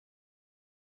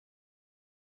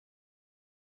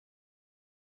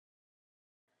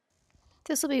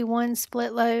This will be one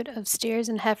split load of steers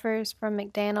and heifers from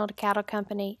McDaniel Cattle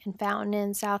Company in Fountain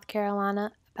Inn, South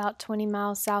Carolina, about 20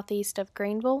 miles southeast of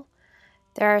Greenville.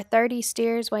 There are 30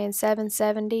 steers weighing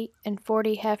 770 and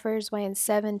 40 heifers weighing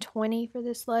 720 for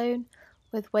this load,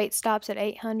 with weight stops at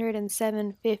 800 and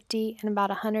 750 and about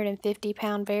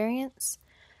 150-pound variance.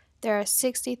 There are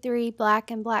 63 black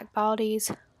and black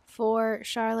baldies, 4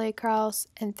 Charolais Cross,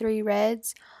 and 3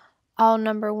 reds, all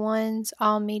number ones,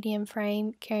 all medium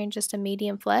frame, carrying just a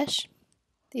medium flesh.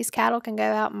 These cattle can go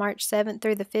out March 7th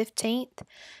through the 15th.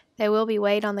 They will be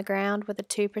weighed on the ground with a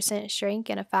 2% shrink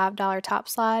and a $5 top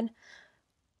slide,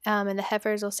 and the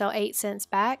heifers will sell 8 cents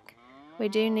back. We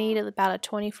do need about a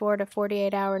 24 to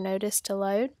 48 hour notice to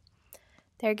load.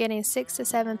 They're getting 6 to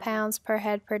 7 pounds per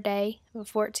head per day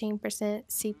of 14%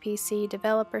 CPC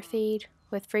developer feed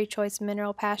with free choice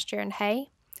mineral pasture and hay.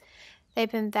 They've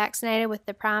been vaccinated with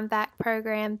the Prime Vac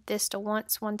program, this to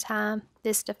once one time,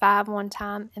 this to 5 one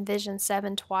time, and Vision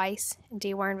 7 twice, and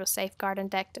dewormed with Safeguard and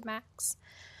Dectomax.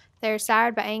 They're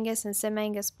sired by Angus and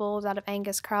Sim-Angus bulls out of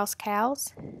Angus Cross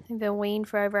cows. They've been weaned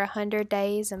for over 100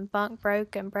 days and bunk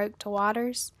broke and broke to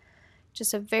waters.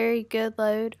 Just a very good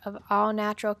load of all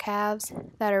natural calves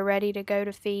that are ready to go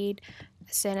to feed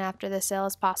as soon after the sale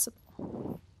as possible.